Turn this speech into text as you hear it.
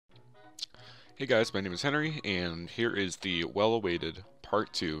Hey guys, my name is Henry, and here is the well-awaited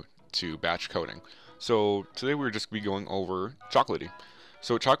part 2 to batch coding. So today we're just going to be going over Chocolatey.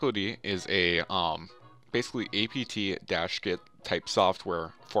 So Chocolatey is a basically apt-get type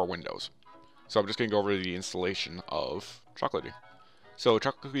software for Windows. So I'm just going to go over the installation of Chocolatey. So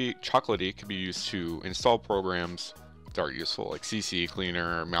Chocolatey can be used to install programs that are useful, like CC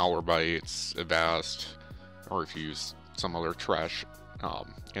Cleaner, Malwarebytes, Avast, or if you use some other trash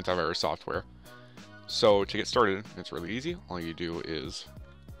antivirus software. So to get started, it's really easy. All you do is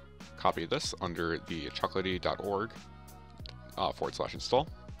copy this under the chocolatey.org /install.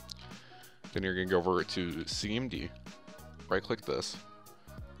 Then you're going to go over to CMD, right click this,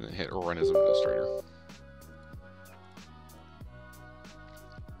 and then hit Run as Administrator.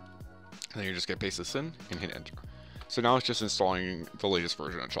 And then you just get paste this in and hit Enter. So now it's just installing the latest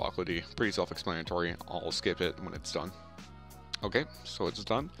version of Chocolatey. Pretty self-explanatory. I'll skip it when it's done. Okay, so it's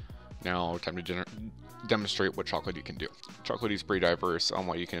done. Now time to demonstrate what Chocolatey can do. Chocolatey is pretty diverse on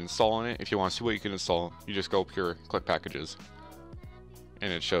what you can install on it. If you want to see what you can install, you just go up here, click Packages,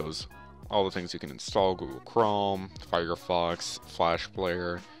 and it shows all the things you can install: Google Chrome, Firefox, Flash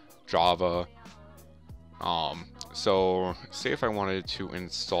Player, Java. So say if I wanted to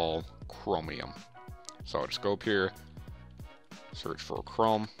install Chromium. So I'll just go up here, search for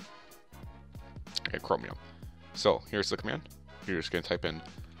Chrome, and Chromium. So here's the command. You're just going to type in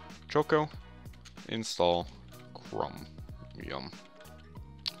choco install Chromium.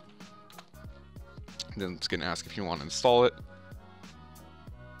 Then it's going to ask if you want to install it.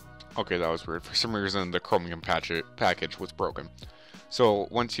 Okay, that was weird. For some reason, the Chromium package was broken. So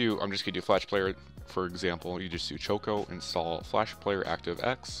once I'm just going to do Flash Player, for example. You just do choco install Flash Player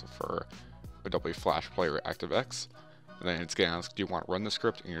ActiveX for Adobe Flash Player ActiveX. And then it's going to ask, do you want to run the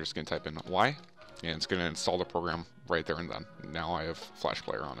script? And you're just going to type in Y. And it's going to install the program right there and then. Now I have Flash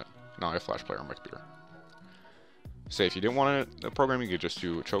Player on it. Now I have Flash Player on my computer. Say if you didn't want a program, you could just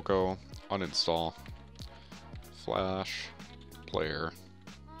do choco uninstall Flash Player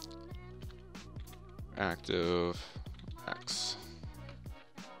ActiveX.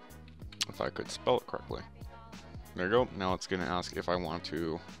 If I could spell it correctly. There you go. Now it's going to ask if I want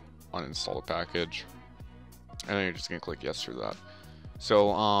to uninstall the package. And then you're just going to click yes through that.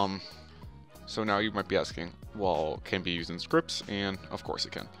 So now you might be asking, well, can it be used in scripts? And of course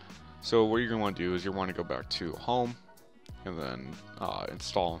it can. So what you're going to want to do is you want to go back to Home, and then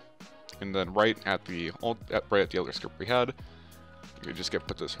Install, and then right at the other script we had, you just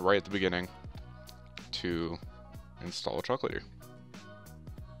put this right at the beginning to install Chocolatey.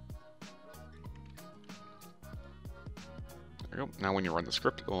 There you go. Now when you run the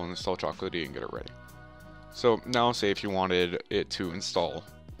script, it will install Chocolatey and get it ready. So now say if you wanted it to install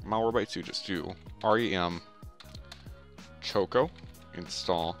Malwarebytes, you just do rem choco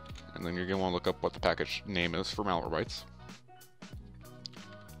install, and then you're going to want to look up what the package name is for Malwarebytes,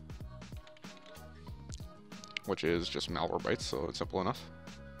 which is just Malwarebytes, so it's simple enough.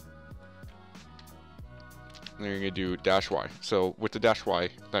 And then you're going to do -y. So with the -y,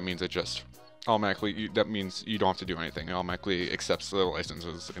 that means it just automatically, that means you don't have to do anything. It automatically accepts the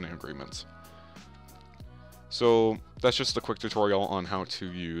licenses and agreements. So that's just a quick tutorial on how to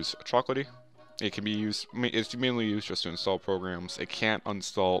use Chocolatey. It can be used, it's mainly used just to install programs. It can't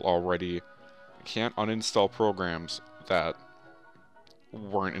uninstall programs that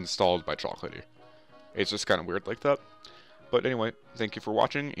weren't installed by Chocolatey. It's just kind of weird like that. But anyway, thank you for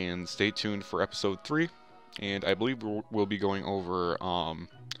watching, and stay tuned for episode 3. And I believe we'll be going over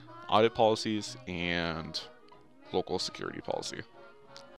audit policies and local security policy.